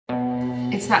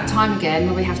it's that time again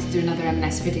where we have to do another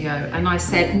M&S video, and I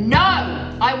said, no,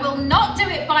 I will not do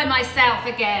it by myself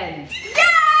again. Yeah!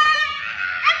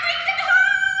 And we can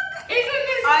hug! Isn't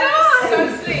this nice? I'm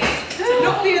so pleased to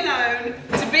not be alone,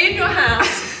 to be in your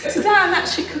house. Today I'm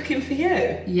actually cooking for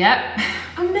you. Yep.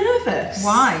 I'm nervous.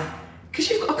 Why? Because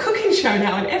you've got a cooking show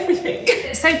now and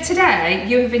everything. So today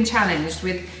you have been challenged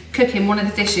with cooking one of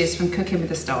the dishes from Cooking with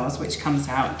the Stars, which comes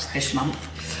out this month.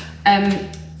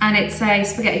 And it's a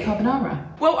spaghetti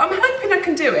carbonara. Well, I'm hoping I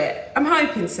can do it. I'm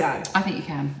hoping so. I think you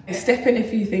can. Step in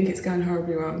if you think it's going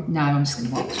horribly wrong. No, I'm just gonna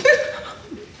watch.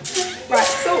 Right,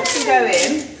 salt to go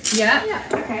in. Yeah. Yeah,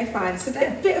 okay, fine. So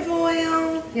a bit of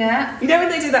oil. Yeah. You know when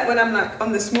they do that when I'm like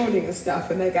on This Morning and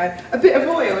stuff, and they go, a bit of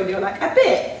oil, and you're like, a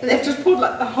bit? And they've just poured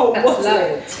like the whole bottle.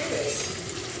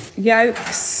 Loads.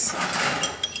 Yolks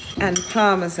and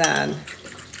parmesan.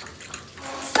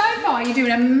 So far, you're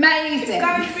doing amazing. It's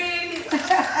going really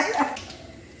well.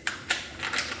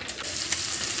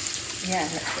 Yeah.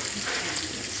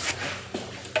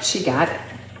 She got it.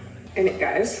 And it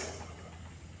goes.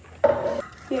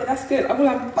 Yeah, that's good. Oh, well,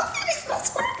 I'm buzzing, it's not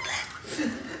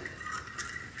scrambling.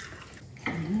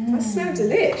 That smells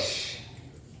delish,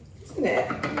 isn't it?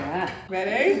 Yeah.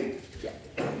 Ready?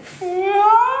 Yeah.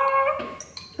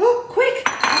 Oh, quick!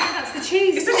 Oh, that's the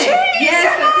cheese. It's the cheese! Yes,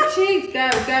 that's the cheese. Go,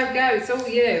 go, go. It's all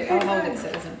you. I'll hold it so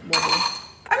it doesn't wobble.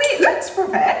 I mean, it looks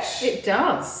profesh. It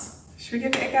does. Should we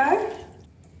give it a go?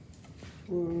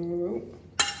 Ooh.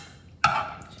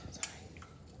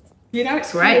 You know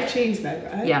it's great. Full of cheese though,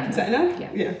 right? Yeah. Is that enough?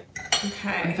 Yeah.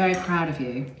 Okay. I'm very proud of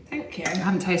you. Thank you. I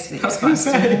haven't tasted it I was yet, going but to I'm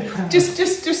say, still proud.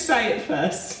 just say it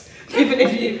first, even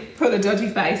if you put a dodgy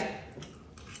face.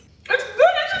 It's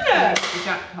good, isn't it? The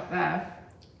jackpot there.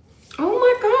 Oh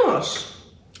my gosh.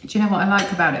 Do you know what I like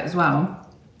about it as well?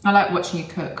 I like watching you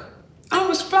cook. I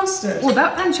was flustered. Oh,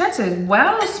 that pancetta is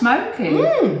well smoky.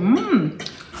 Mm.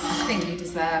 I think you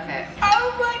deserve it.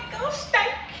 Oh my gosh,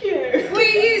 thank you. Will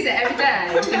you use it every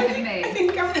day? Look at me. I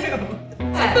think I will.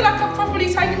 I feel like I've probably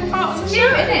taken part of the Cute,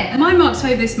 show. isn't it? My Mark's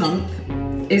fave this month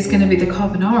is going to be the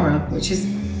carbonara, which is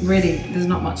really, there's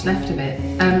not much left of it.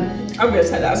 I'm going to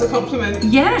take that as a compliment.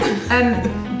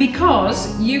 Yeah,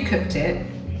 because you cooked it.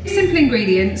 Simple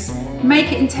ingredients,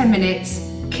 make it in 10 minutes,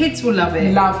 kids will love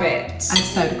it. Love it. And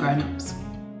so do grown-ups.